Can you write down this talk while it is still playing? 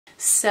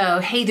So,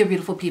 hey there,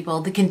 beautiful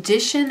people. The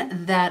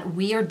condition that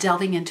we are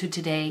delving into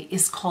today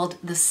is called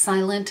the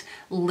silent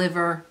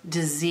liver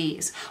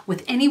disease,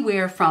 with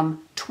anywhere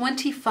from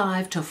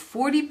 25 to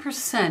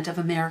 40% of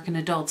American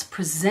adults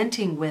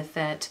presenting with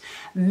it.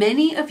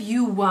 Many of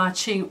you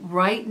watching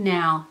right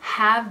now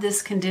have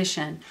this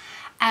condition,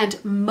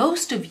 and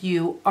most of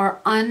you are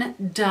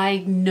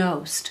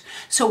undiagnosed.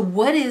 So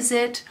what is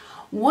it?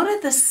 What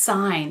are the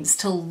signs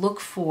to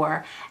look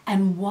for,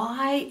 and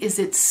why is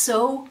it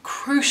so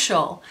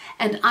crucial,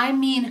 and I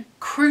mean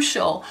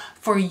crucial,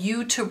 for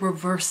you to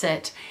reverse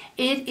it?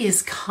 It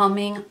is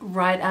coming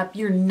right up.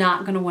 You're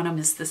not going to want to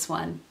miss this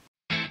one.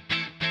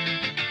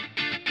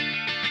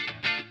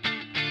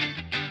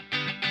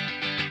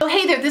 So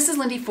hey there, this is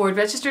Lindy Ford,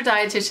 registered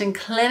dietitian,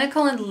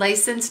 clinical and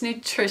licensed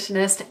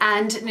nutritionist,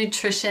 and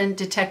nutrition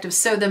detective.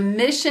 So the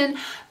mission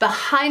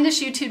behind this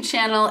YouTube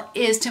channel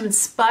is to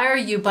inspire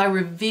you by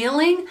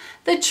revealing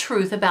the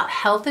truth about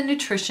health and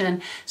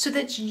nutrition so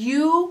that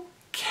you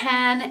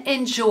can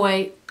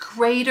enjoy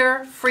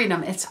greater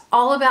freedom. It's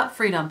all about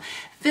freedom.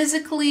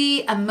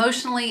 Physically,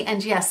 emotionally,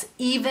 and yes,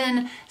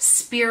 even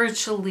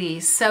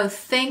spiritually. So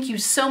thank you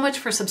so much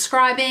for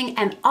subscribing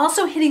and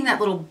also hitting that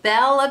little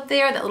bell up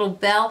there. That little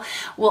bell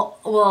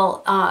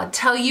will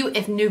tell you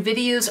if new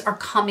videos are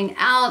coming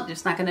out.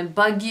 It's not going to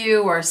bug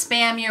you or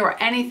spam you or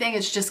anything.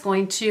 It's just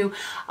going to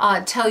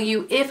tell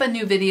you if a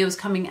new video is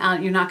coming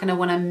out. You're not going to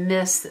want to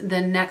miss the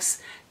next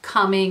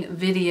coming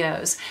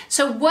videos.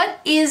 So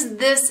what is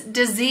this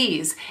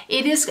disease?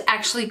 It is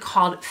actually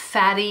called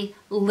fatty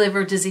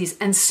liver disease,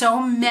 and so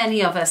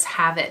many of us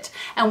have it,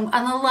 and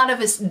a lot of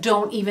us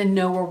don't even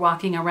know we're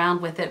walking around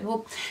with it.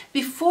 Well,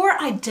 before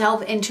I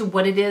delve into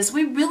what it is,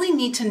 we really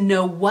need to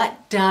know,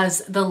 what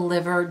does the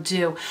liver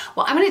do?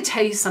 Well, I'm going to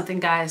tell you something,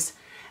 guys.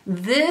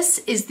 This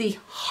is the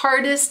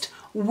hardest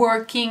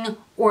working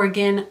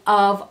organ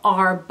of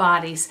our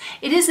bodies.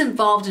 It is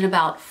involved in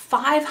about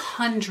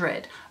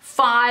 500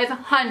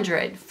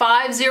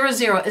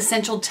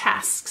 essential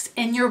tasks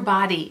in your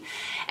body.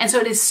 And so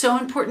it is so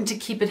important to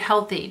keep it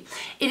healthy.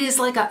 It's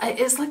like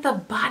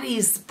the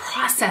body's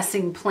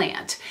processing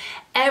plant.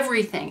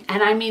 Everything,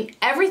 and I mean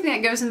everything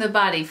that goes in the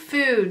body,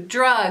 food,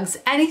 drugs,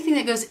 anything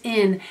that goes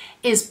in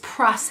is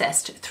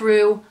processed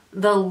through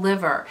the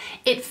liver.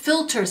 It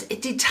filters,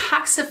 it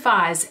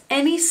detoxifies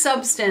any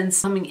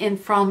substance coming in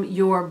from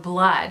your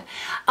blood.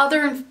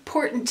 Other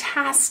important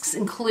tasks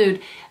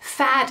include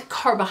fat,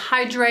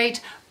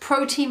 carbohydrate,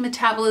 protein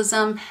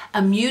metabolism,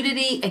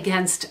 immunity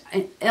against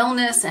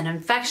illness and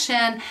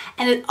infection,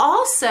 and it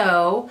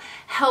also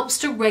helps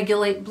to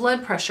regulate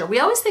blood pressure. We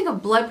always think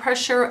of blood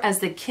pressure as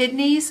the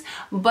kidneys,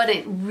 but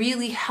it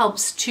really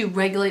helps to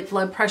regulate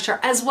blood pressure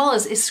as well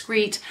as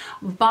excrete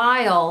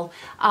bile,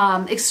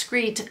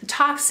 excrete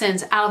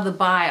toxins out of the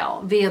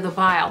bile, via the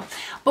bile.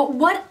 But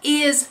what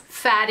is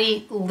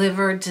fatty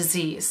liver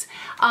disease?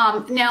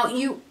 Now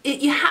you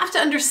have to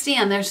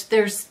understand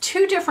there's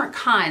two different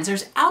kinds.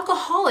 There's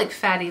alcoholic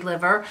fatty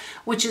liver,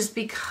 which is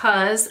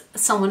because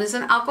someone is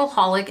an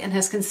alcoholic and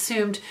has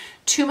consumed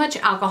too much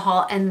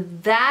alcohol,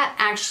 and that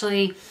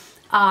actually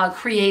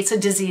creates a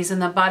disease in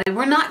the body.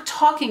 We're not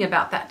talking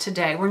about that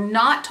today. We're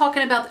not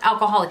talking about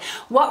alcoholic.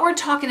 What we're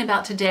talking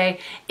about today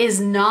is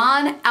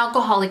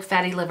non-alcoholic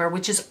fatty liver,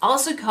 which is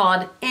also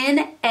called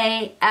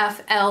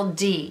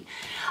NAFLD.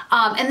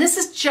 And this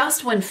is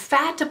just when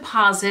fat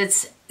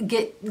deposits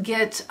get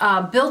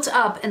built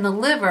up in the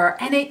liver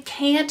and it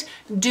can't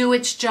do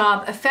its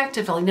job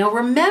effectively. Now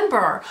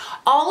remember,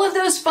 all of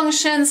those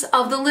functions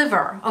of the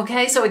liver,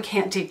 okay? So it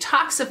can't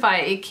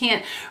detoxify, it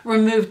can't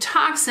remove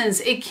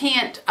toxins, it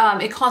can't,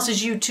 it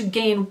causes you to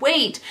gain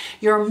weight,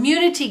 your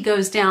immunity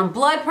goes down,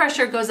 blood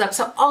pressure goes up.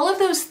 So all of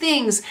those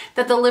things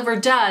that the liver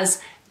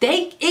does,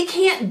 it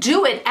can't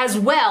do it as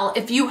well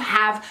if you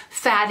have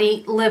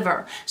fatty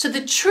liver. So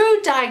the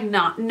true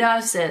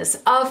diagnosis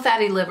of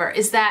fatty liver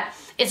is that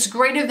it's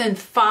greater than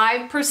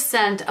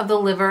 5% of the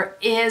liver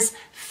is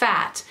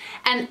fat.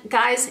 And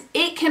guys,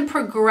 it can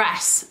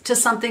progress to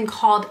something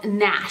called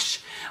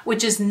NASH,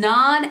 which is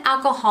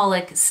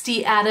non-alcoholic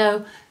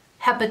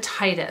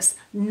steatohepatitis.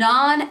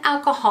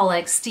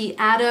 Non-alcoholic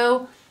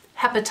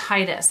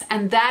steatohepatitis.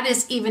 And that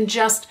is even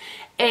just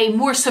a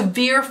more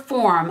severe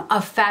form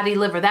of fatty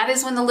liver. That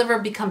is when the liver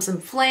becomes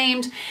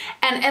inflamed.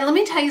 And let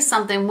me tell you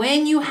something,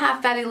 when you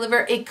have fatty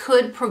liver, it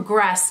could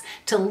progress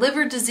to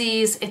liver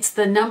disease. It's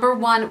the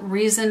 #1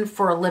 reason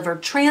for liver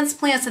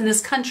transplants in this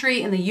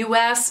country, in the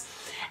US,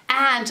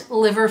 and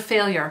liver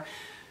failure.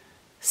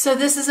 So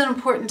this is an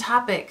important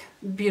topic,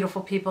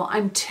 beautiful people.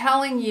 I'm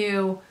telling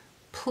you,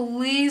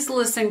 please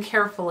listen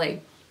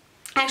carefully.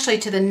 Actually,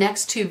 to the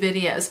next two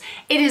videos.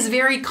 It is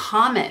very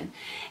common,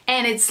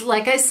 and it's,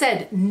 like I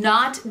said,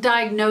 not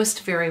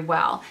diagnosed very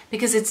well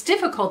because it's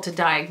difficult to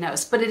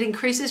diagnose, but it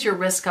increases your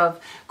risk of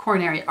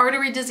coronary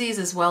artery disease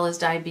as well as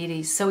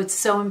diabetes. So it's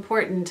so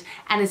important,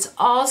 and it's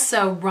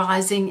also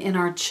rising in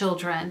our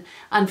children.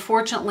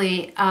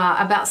 Unfortunately,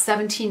 about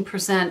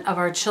 17% of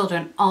our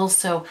children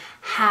also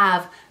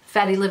have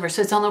fatty liver.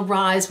 So it's on the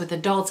rise with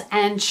adults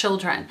and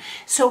children.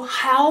 So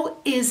how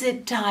is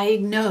it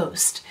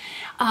diagnosed?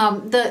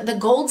 The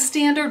gold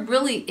standard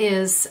really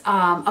is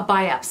a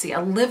biopsy,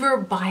 a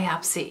liver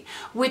biopsy,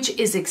 which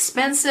is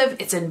expensive,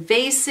 it's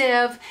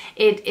invasive,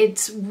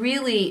 it's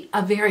really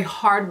a very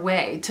hard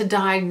way to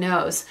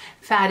diagnose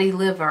fatty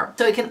liver.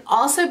 So it can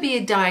also be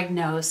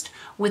diagnosed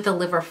with a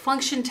liver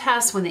function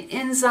test when the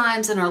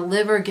enzymes in our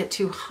liver get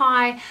too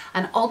high,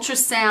 an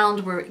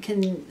ultrasound where it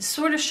can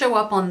sort of show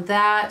up on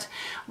that.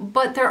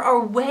 But there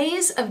are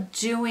ways of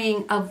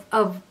doing,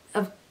 of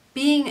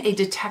being a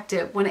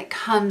detective when it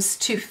comes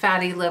to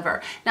fatty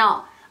liver.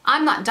 Now,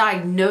 I'm not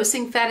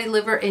diagnosing fatty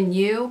liver in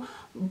you,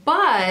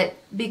 but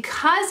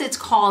because it's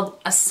called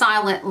a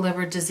silent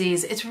liver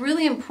disease, it's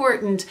really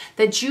important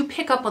that you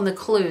pick up on the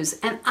clues.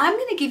 And I'm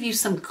going to give you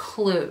some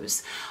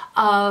clues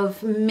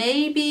of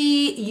maybe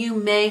you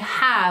may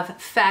have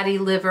fatty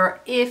liver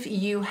if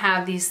you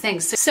have these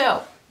things.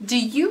 So, do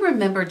you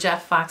remember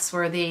Jeff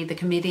Foxworthy, the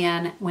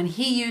comedian, when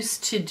he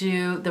used to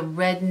do the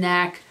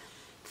redneck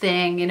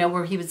thing, you know,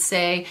 where he would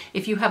say,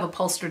 if you have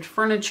upholstered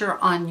furniture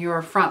on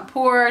your front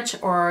porch,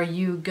 or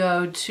you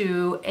go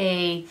to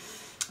a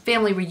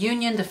family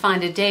reunion to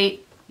find a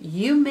date,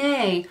 you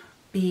may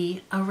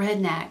be a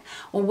redneck.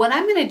 Well, what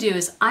I'm going to do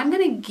is I'm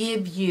going to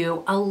give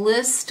you a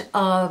list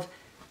of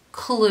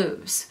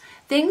clues,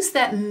 things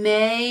that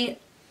may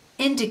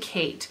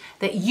indicate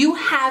that you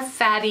have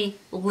fatty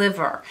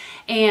liver.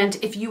 And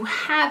if you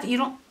have, you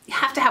don't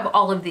have to have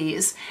all of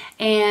these,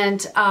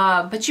 and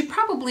but you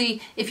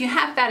probably, if you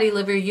have fatty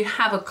liver, you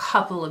have a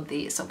couple of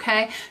these,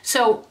 okay?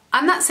 So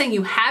I'm not saying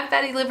you have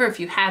fatty liver if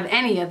you have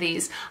any of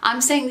these.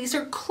 I'm saying these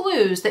are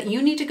clues that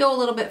you need to go a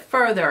little bit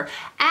further,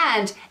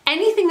 and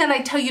anything that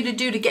I tell you to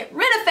do to get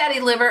rid of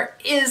fatty liver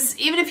is,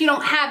 even if you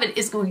don't have it,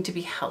 is going to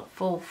be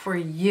helpful for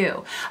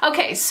you.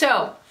 Okay,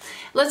 so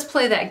let's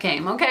play that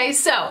game, okay?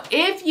 So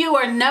if you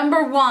are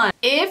number one,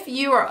 if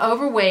you are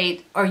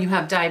overweight, or you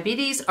have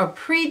diabetes or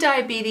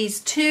pre-diabetes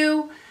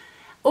too,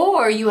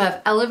 or you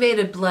have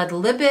elevated blood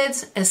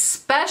lipids,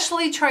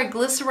 especially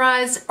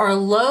triglycerides or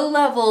low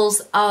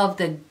levels of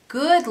the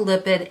good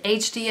lipid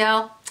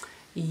HDL,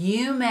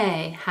 you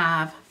may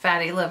have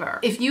fatty liver.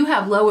 If you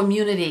have low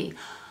immunity,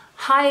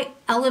 high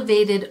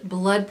elevated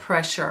blood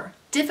pressure,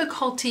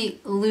 difficulty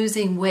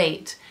losing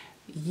weight,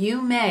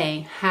 you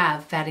may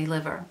have fatty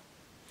liver.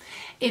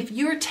 If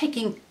you're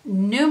taking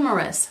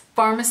numerous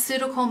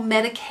pharmaceutical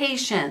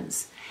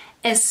medications,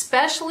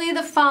 especially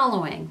the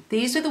following,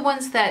 these are the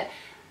ones that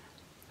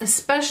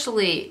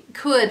especially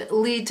could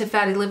lead to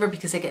fatty liver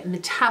because they get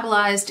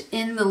metabolized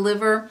in the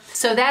liver.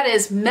 So that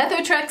is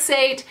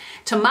methotrexate,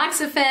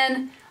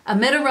 tamoxifen,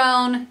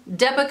 amiodarone,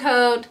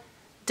 Depakote,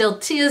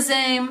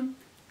 diltiazem,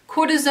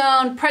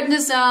 cortisone,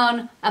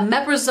 prednisone,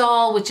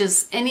 omeprazole, which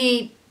is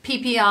any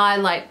PPI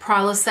like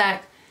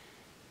Prilosec.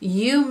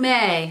 You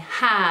may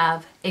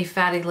have a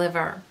fatty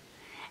liver.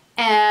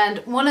 And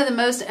one of the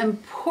most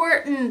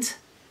important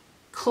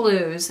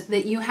clues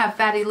that you have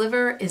fatty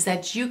liver is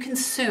that you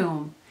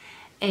consume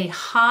a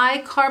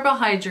high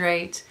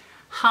carbohydrate,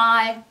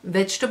 high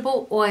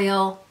vegetable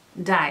oil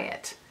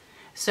diet.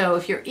 So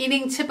if you're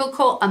eating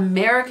typical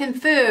American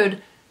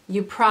food,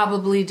 you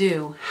probably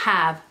do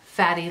have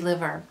fatty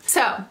liver.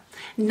 So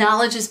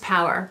knowledge is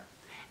power.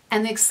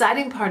 And the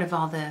exciting part of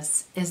all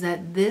this is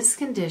that this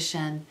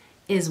condition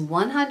is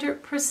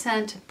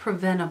 100%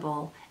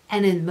 preventable,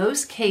 and in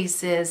most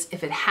cases,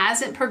 if it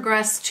hasn't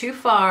progressed too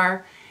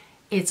far,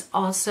 it's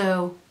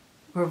also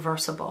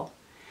reversible.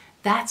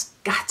 That's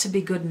got to be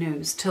good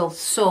news to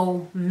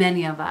so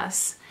many of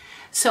us.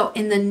 So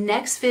in the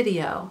next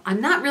video,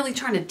 I'm not really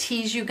trying to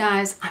tease you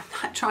guys. I'm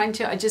not trying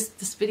to,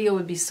 this video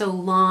would be so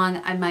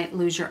long, I might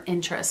lose your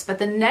interest. But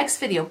the next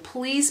video,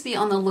 please be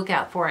on the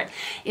lookout for it,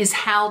 is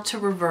how to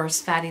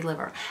reverse fatty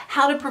liver.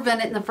 How to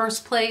prevent it in the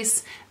first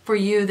place for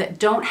you that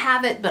don't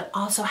have it, but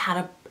also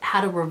how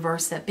to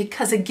reverse it.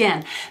 Because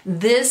again,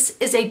 this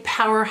is a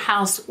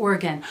powerhouse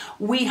organ.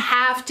 We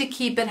have to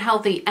keep it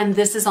healthy, and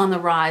this is on the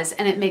rise,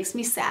 and it makes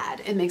me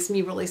sad. It makes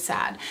me really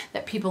sad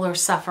that people are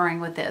suffering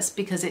with this,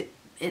 because it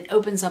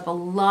opens up a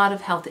lot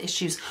of health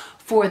issues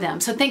for them.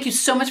 So thank you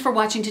so much for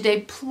watching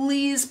today.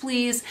 Please,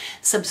 please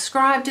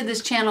subscribe to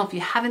this channel if you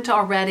haven't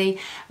already.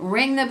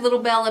 Ring the little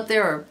bell up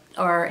there,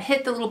 or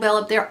hit the little bell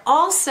up there.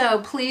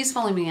 Also, please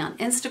follow me on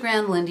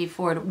Instagram, Lindy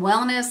Ford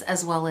Wellness,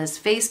 as well as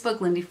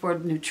Facebook, Lindy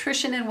Ford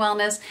Nutrition and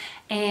Wellness,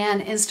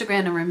 and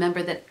Instagram. And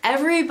remember that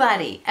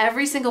everybody,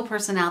 every single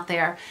person out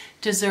there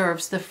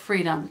deserves the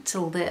freedom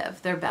to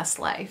live their best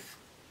life.